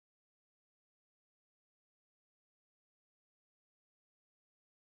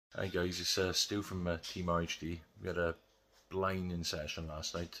Hi guys, it's Stu from Team R.H.D. We had a blinding session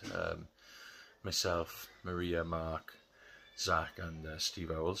last night. Myself, Maria, Mark, Zach and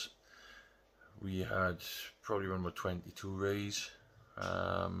Steve Owls. We had probably around about 22 rays.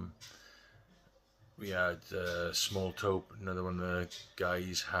 We had Small Taupe, another one of the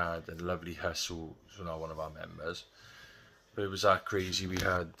guys had a lovely Huss who's not one of our members. But it was that crazy. We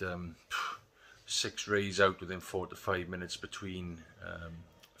had 6 rays out within 4 to 5 minutes between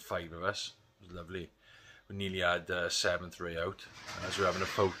 5 of us. It was lovely. We nearly had 7th ray out as we were having a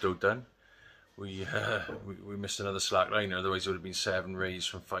photo done. We missed another slack line, otherwise it would have been 7 rays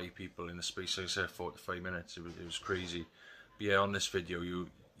from 5 people in the space, like I said, 4 to 5 minutes. It was crazy. But yeah, on this video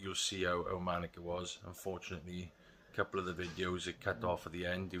you'll see how manic it was. Unfortunately, a couple of the videos it cut off at the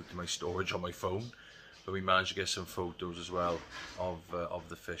end due to my storage on my phone, but we managed to get some photos as well of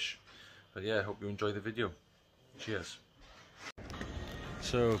the fish. But yeah, I hope you enjoy the video. Cheers.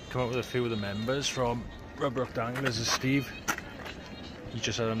 So, come up with a few of the members from Rubberhooked Anglers is Steve. He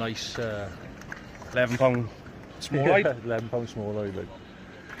just had a nice £11 small eye. £11 small eye, like.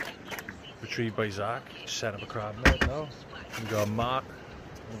 Retrieved by Zach. Set up a crab net now. We got Mark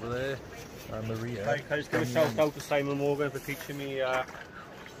over there. And Maria. Can I just give a shout out to Simon Morgan for teaching me how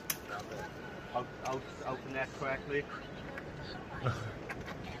to net correctly.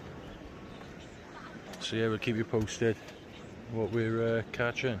 So yeah, we'll keep you posted what we're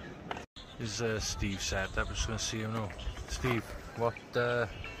catching. This is Steve's setup. I'm just going to see him now. Steve, what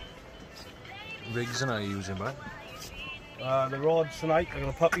rigs are you using, man? The rods tonight, I'm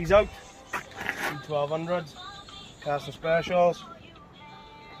going to put these out. 1200s, casting specials.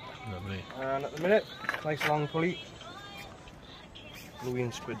 Lovely. And at the minute, nice long pulley. Bluey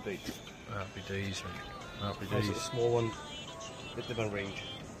and squid bait. Happy days, mate. Happy Nice days. little small one, bit different range.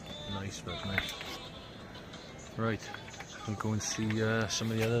 Nice, but nice. Right, we'll go and see some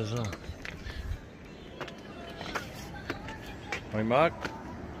of the others now. Hi Mark,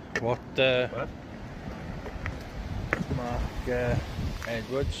 what? Mark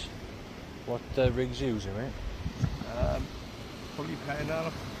Edwards, what rigs are you using, mate? Probably playing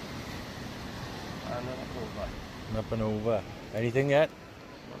down and Up and over. Anything yet?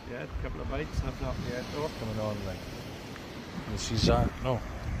 not yet, a couple of bites, nothing up yet though. Coming on then. We'll see Zach. No.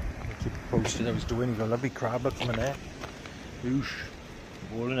 We'll keep you posted how he's doing. He's got a lovely crab up from in there. Whoosh.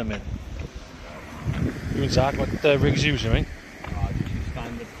 Rolling him in. You and Zach, what rigs are you using, mate? Just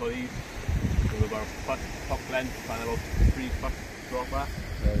standard pulleys with about a foot top length and about 3 foot drop back.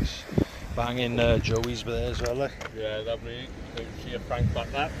 Nice. Banging Joey's there as well, like. Yeah, lovely. So you can see a Frank back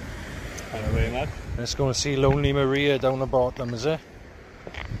there. Thank you very much. Let's go and see Lonely Maria down the bottom, is it?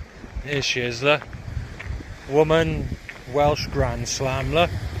 Here she is, look. Woman Welsh Grand Slam, look.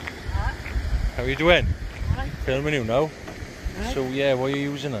 How are you doing? Hi. Filming you now. Hi. So yeah, what are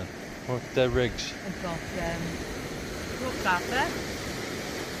you using then? What rigs? I've got rock grapper,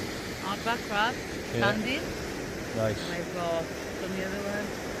 hardback crab, Yeah. sanding, Nice. and I've got from the other one,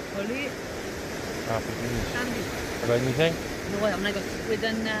 pulley, Happy days. sanding. Have anything? No, I haven't. I got squid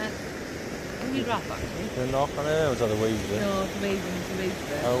and only wrap actually. You're not on it, or was that the waves there? No, it's amazing, it's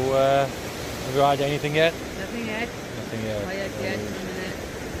amazing. Oh, have you had anything yet? Nothing yet. Nothing yet. Quiet yet in a minute.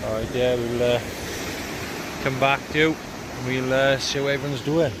 Alright, yeah, we'll come back to you. We'll see how everyone's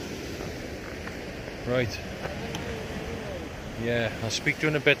doing. Right. Yeah, I'll speak to you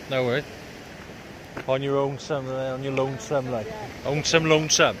in a bit now, right? On your own some, on your lonesome, like.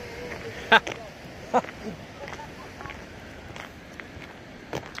 Lonesome.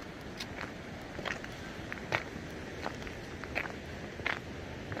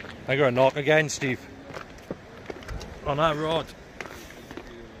 I got a knock again, Steve. On that rod.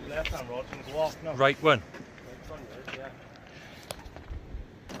 Left hand rod can go off now. Right one. Yeah.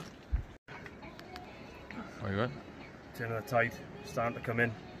 Right one. Turn of the tide, starting to come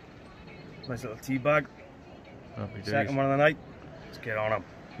in. Nice little tea bag. Happy days. Second one of the night. Let's get on them.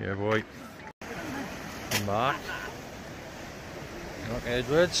 Yeah, boy. And Mark. Mark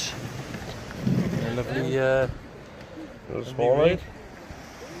Edwards. A lovely Little small eye.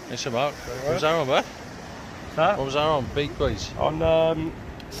 Nice Mark. What was that on, bud? Huh? What was that on? Bait wise? On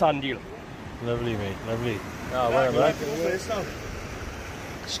sand deal. Lovely, mate. Lovely. Ah, well, bud. This now.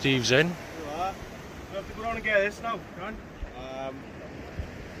 Steve's in. We have to go down and get this now, John. I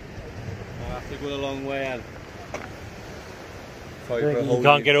have to go a long way and You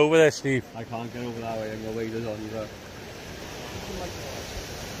can't get over there, Steve. I can't get over that way and your waders on either.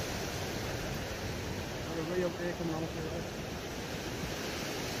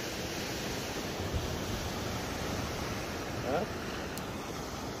 Huh?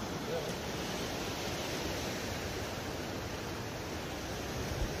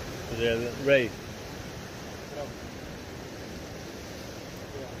 Yeah, Ray.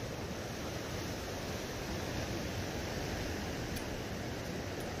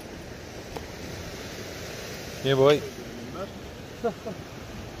 Yeah, boy.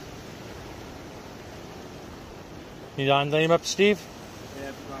 Need to handle him up, Steve?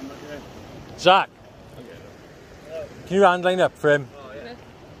 Yeah, Zach, can you hand line up for him? Oh, yeah.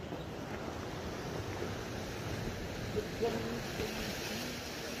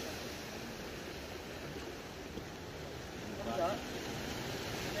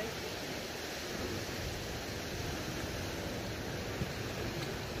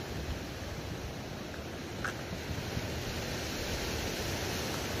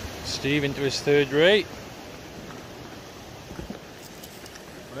 Steve into his third rate.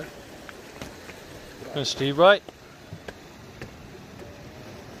 And Steve right.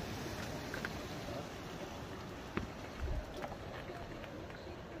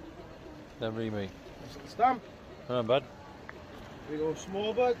 Never me. Stamp. Come on, bud. We go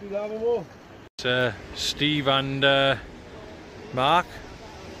small, bud. We have more. It's Steve and Mark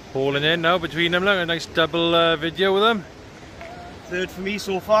hauling in now between them. Look, a nice double video with them. Third for me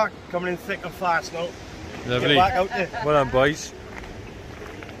so far. Coming in thick and fast now. Lovely. Get back out there. Well done, boys.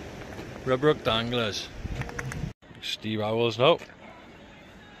 Rubber hook danglers. Steve Owls now.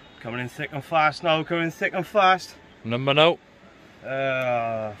 Coming in thick and fast now. Coming in thick and fast. Number now.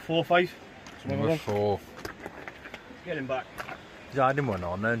 4 or 5. Number 4. Get him back. He's adding one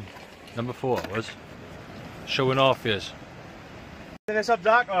on then. Number 4 that was. Showing off yours. Is this up,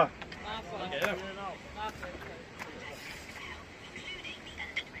 Zach? Or?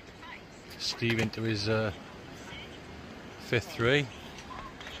 Steve into his 5th 3.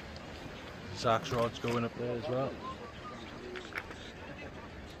 Zach's rod's going up there as well.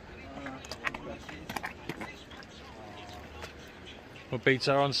 What beats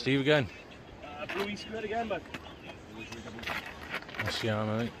are on Steve again? Bluey squid again, but That's the arm,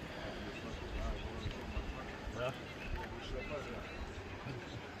 I think.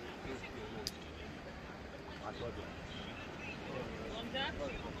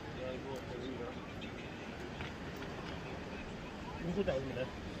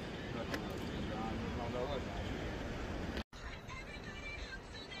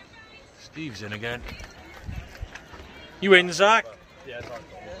 Steve's in again. You in, Zach? yeah, it's on.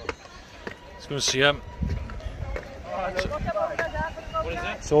 Let's go see him. What is it?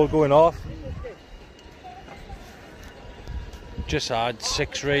 It's all going off. Just had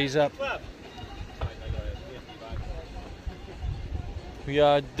 6 rays up. We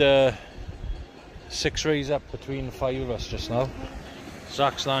had 6 rays up between the 5 of us just now.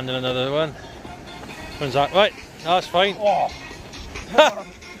 Zach's landing another one. When's Zach? Right, that's fine. Oh.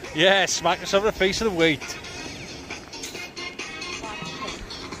 Yeah, smack yourself in the face of the weight.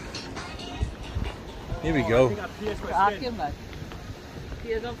 Here we go. Ask him, man.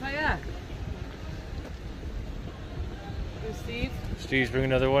 Here's on fire. Who's Steve? Steve's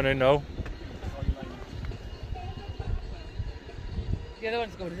bringing another one in now. The other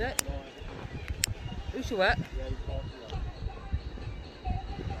one's good, is it? Who's your what?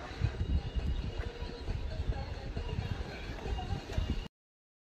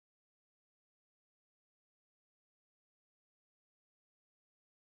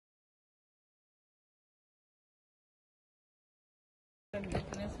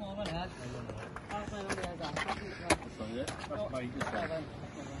 Small one, huh?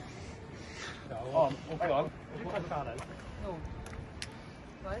 Oh, hold on. No.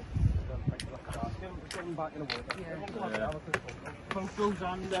 What? Get him back in the water. Yeah. Photos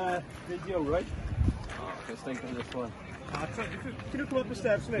and video, right? Oh, just think of this one. Can you come up the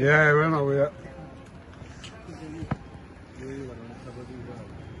steps, mate? Yeah, we're not yet.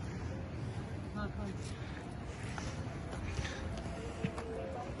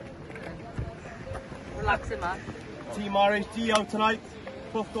 Relax him, man. Team R.H.D out tonight.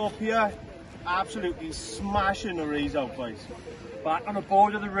 Booked up here. Absolutely smashing the rays out, boys. Back on the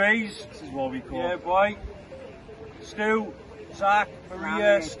board of the rays. This is what we call. Yeah, boy. Stu, Zach,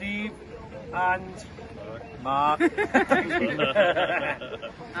 Maria, Steve, and Mark. Happy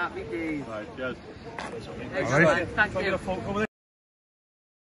days. Right, cheers. Excellent. Alright. Thank Can I get you. a photo with it?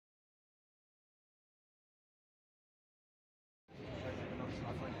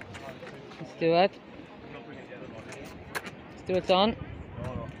 Stuart. Stuart's on.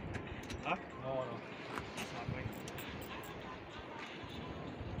 Huh?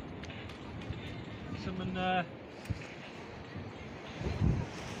 Someone,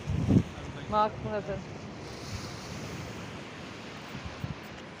 Mark, what happened?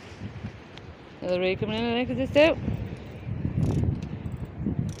 Another ray coming in, I think, is this too?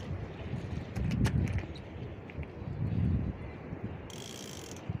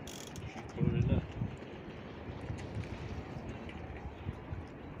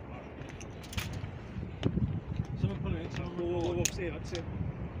 Oh, see, that's it.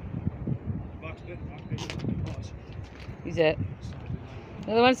 Back bit. Is it?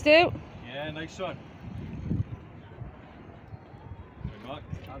 Another one, Stu? Yeah, nice one. Good luck.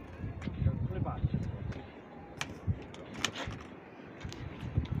 Put it back.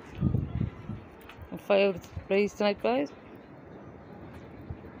 On fire with breeze tonight, guys.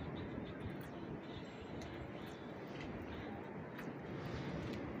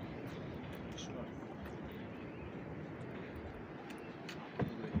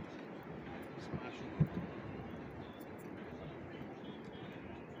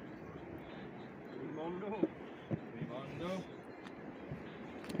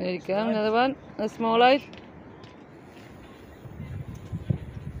 There you go, another one. A small light.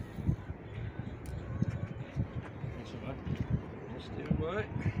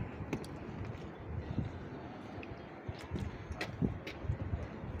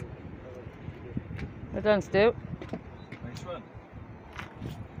 Well done, Stu. Nice one.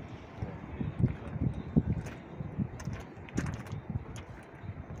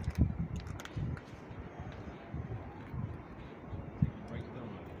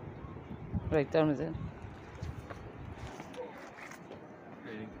 Right down, is it?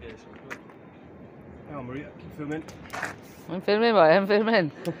 Oh, Maria, keep filming. I'm filming, boy, I'm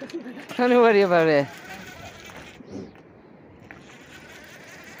filming. Don't worry about it.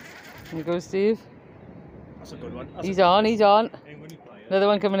 Here you go, Steve. That's a good one. He's on, he's on. Hey, when you play it. Another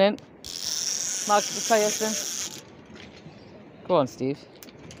one coming in. Mark the fire, then. Go on, Steve.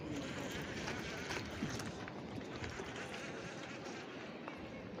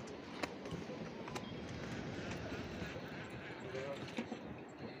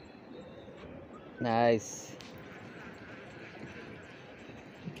 Nice.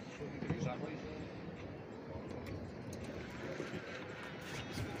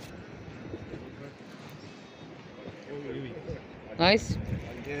 Nice.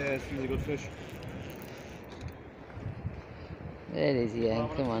 Yeah, it's really good fish. There it is, yeah.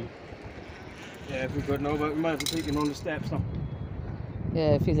 Come on. Yeah, if we're good now, but we might as well take him on the steps now.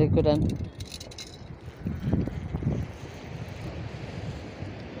 Yeah, it feels like a good one.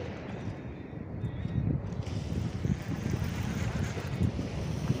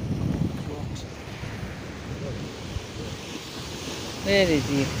 There is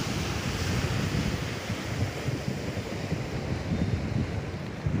he.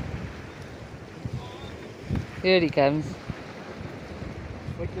 Here he comes.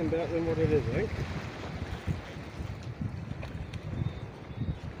 Fighting better than what it is, right?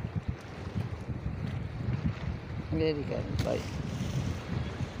 There he comes, right.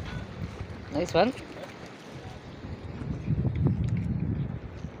 Nice one.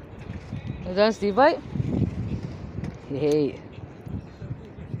 Well done, Steve, bite. Hey.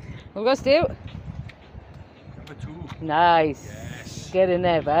 We've got Stu. Number 2. Nice. Yes. Get in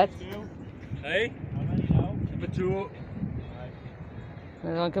there, bud. Hey? Number 2.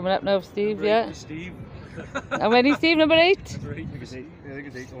 Another one coming up now, Steve, Number 8 yeah. to Steve. How many, Steve? Number 8? Number 8. I think it's 8. Yeah, I think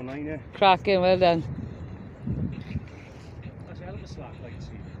it's 8 or 9, yeah. Cracking, well done. That's a hell of a slack, like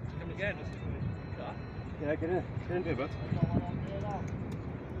Steve. Come again. Yeah, get in. Get into it, bud.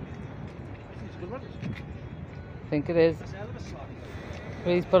 I think it is. That's a hell of a slack.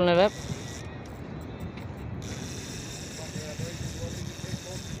 He's pulling it up.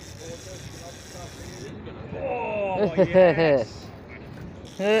 Oh, yes.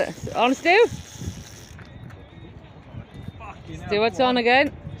 On, Stu? Stu, what's on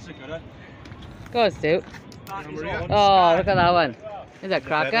again? It's a good one. Go on, Stu. Maria. Oh, look at that one. Is that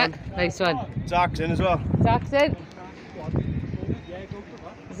cracker? Nice one. Zach's in as well. Zach's in.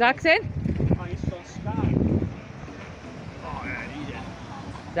 Zach's in.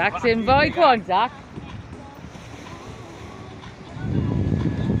 Zach's in, boy. Go on, Zach.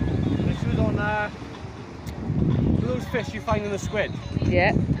 This was on those fish you find in the squid.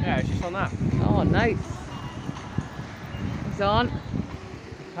 Yeah. Yeah, she's on that. Oh, nice. He's on.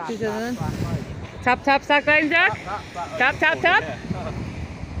 She's in. Tap, tap, stack line, Zach. Tap, tap, tap.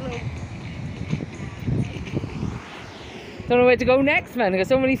 Don't know where to go next, man. There's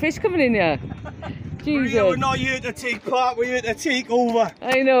got so many fish coming in here. Jesus. We're not here to take part, we're here to take over.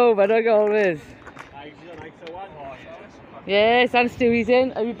 I know, but I always. Yes, and Stewie's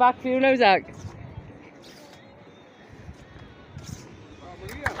in. I'll be back for you now, Zach.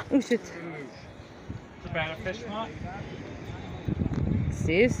 Oh shit. It's a better fish, Mark.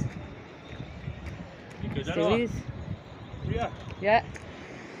 Steve's. You good, Stewie's. Yeah. Yeah.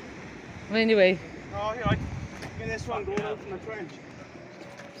 Well, anyway. Oh, here, get this one going out from the trench.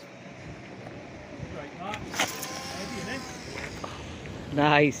 Right, Mark.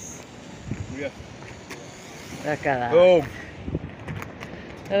 Nice. Yeah. Look at that. Boom.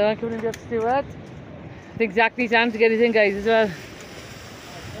 Another one coming in just Stuart. I think Zach needs time to get his in, guys, as well.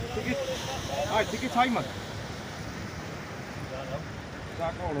 Alright, take your time, man.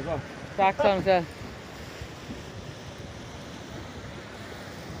 Zach on as well. Zach's on as well.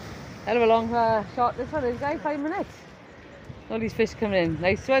 Hell of a long shot this one is, guys, 5 minutes. All these fish coming in.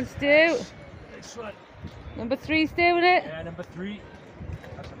 Nice one, Stu. Nice one. Number 3, Stu, isn't it? Yeah, number 3.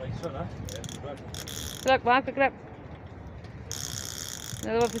 That's a nice one, huh? Yeah, good one. Good luck, Mark, look it up.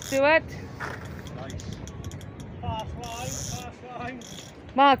 Another one for Stuart. Nice. Pass line.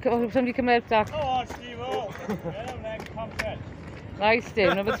 Mark, oh, somebody come help Zach. Go on, Steve-O. Yeah, next pumpkin. Nice,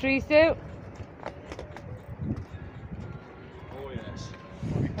 Stu. Number 3, Stu. Oh, yes.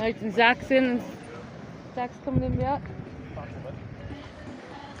 Right, and Zach's in. Zach's coming in yet.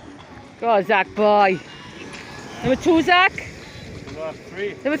 Go on, Zach, boy. Number 2, Zach. Number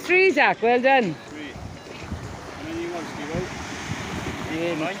 3. Number 3, Zach. Well done. 3. And then you want Steve-O.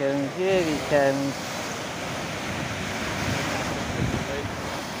 Here he comes, here he comes.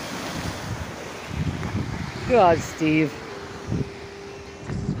 Go on, Steve.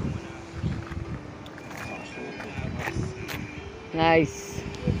 Nice.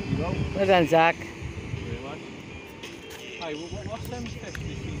 Well done, Zach. Hi, what's them fish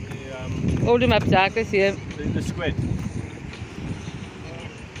you feed the, Hold him up, Zach. I see him. The squid.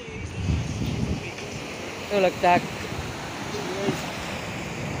 Oh, look, Zach.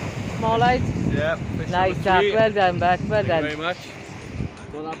 Small light. Yeah. Nice, Zach. Well done, back. Well Thank you very done. much.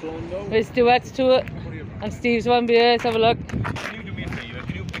 Not that blonde though. There's Stuart's 2 and Steve's 1 beer. Let's have a look. Can you do me a favour?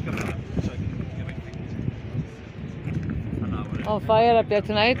 Can you pick up that so I can get my fingers in? And that one. On fire up there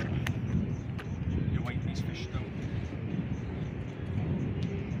tonight. You wipe these fish down.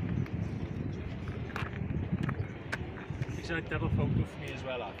 He's gonna double photo for me as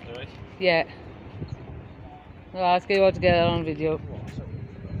well after, right? Yeah. Well, I'll get you all together on video.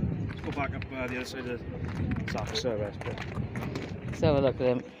 Let's go back up the other side of Zach's service. Let's have a look at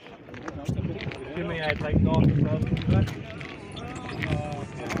him. Give me a headlight off as well.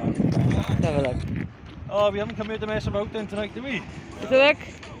 Let's have a look. Oh, we haven't come here to mess about then tonight, do we? Let's have a look.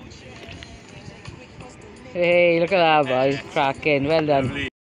 Hey, look at that, boy. Cracking. Well done.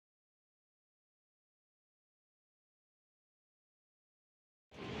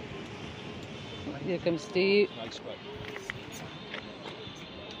 Here comes Steve. Nice one.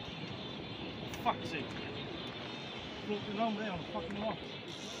 Fuck's sake. Floating around there on the fucking rock.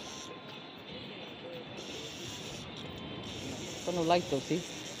 Got no light though, see?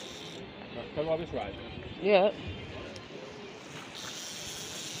 Can Robert's right? Yeah.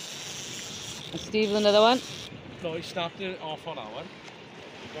 And Steve's another one. No, he snapped it off on that one.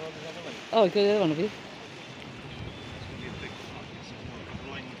 Oh, he's got the other one of you.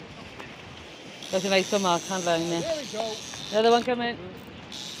 That's a nice one, Mark. Hand line there. There we go. Another one coming.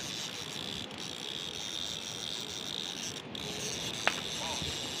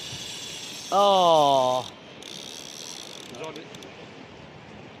 Oh. He's on it.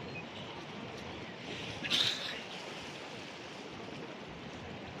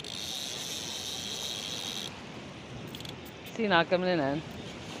 See now coming in then.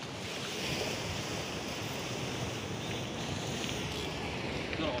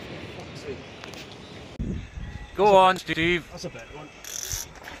 Go on, Steve. That's a better one.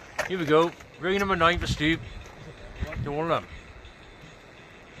 Here we go. Ring number 9 for Steve. Do all of them.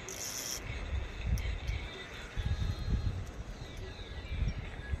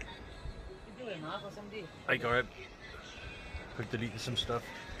 You doing, Mark, or somebody? I got it. Quick deleting some stuff.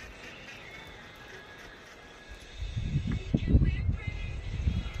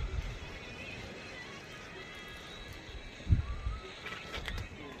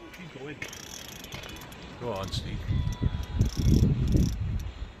 Keep going. Go on, Steve.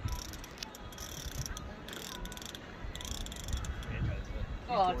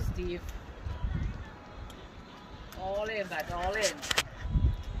 Go on, Steve. All in, bud, all in.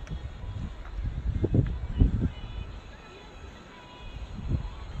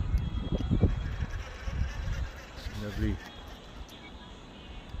 Lovely.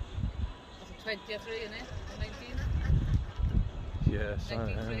 That's a 20 or 3, isn't it? Or 19? Yes,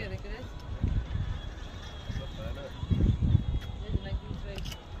 19 3, I think it is. It is 19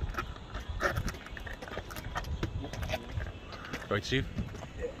 3. Right, Steve.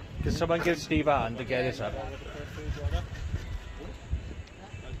 Can someone give Steve a hand to get this up?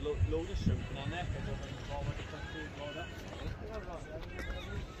 Load of shooting on there.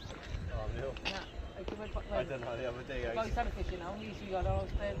 I don't know, the other day Well, he's having fishing now, at least you got all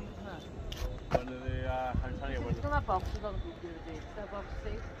spare leaves and that. one of the, I'm telling you, It's not that box, it's not a good day. It's that box,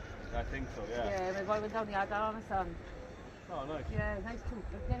 see? I think so, yeah. Yeah, my boy went down the yard on his son. Oh, nice. Yeah, nice too.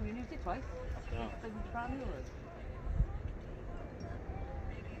 Yeah, we used it twice. Yeah. I think it's brand new.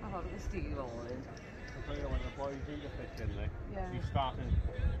 I thought it was Steve all in. I'll tell you when the boys do the fish in, like. Yeah. He's starting.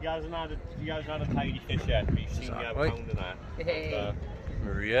 He hasn't had a tidy fish yet, but he's seen me have a right? pound in that. Hey.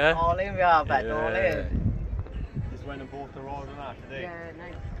 Maria. All in, we are, but all in. Just went and bought the rod and that today. Yeah,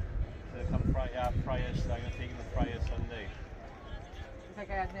 nice. They come Friday, I'm gonna take him to Friday Sunday. It's like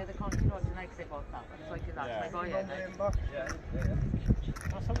I had near the country road tonight because I bought that. I was like, that's my boy, yeah.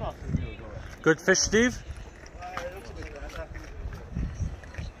 That's some lots of real good. Good fish, Steve.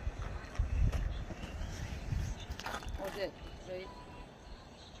 What's it? Right.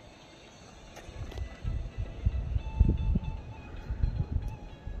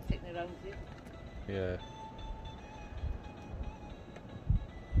 Taking it around, see? Yeah.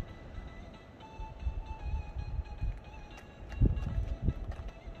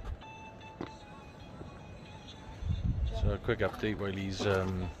 So a quick update while he's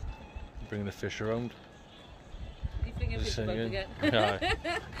bringing the fish around. He's bringing Just fish boat saying again. Yeah.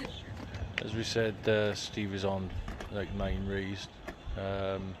 As we said, Steve is on like 9 raised.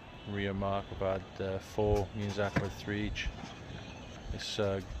 Maria, Mark have had 4, me and Zach with 3 each. It's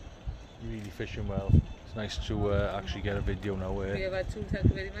really fishing well. It's nice to actually get a video now where We have had 2, thank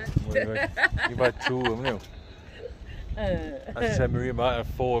you very much. you've had 2, haven't you? I said Maria might have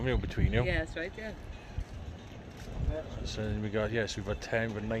 4, haven't you, between you? Yeah, that's right, yeah. So we got, yes, we've got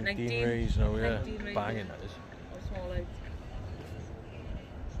 10, we've got 19 19 raised now, yeah. 19 raised, Banging yeah. that is. Or small out.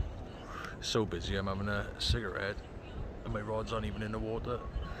 So busy, I'm having a cigarette and my rod's aren't even in the water.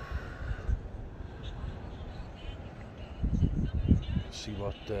 See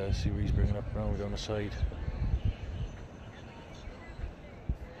what he's bringing up now down the side.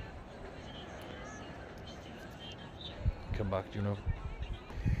 Come back, do you know?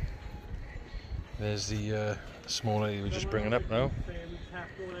 There's the small lady we're just bringing up now.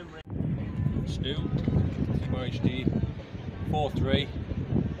 Stu, R.H.D, 4-3,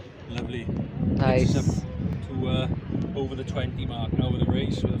 lovely. Nice. Gets us up to over the 20 mark now with the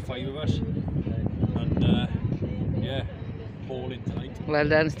race with the 5 of us, and yeah, hauling tonight. Well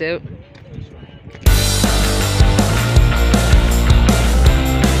done, Stu.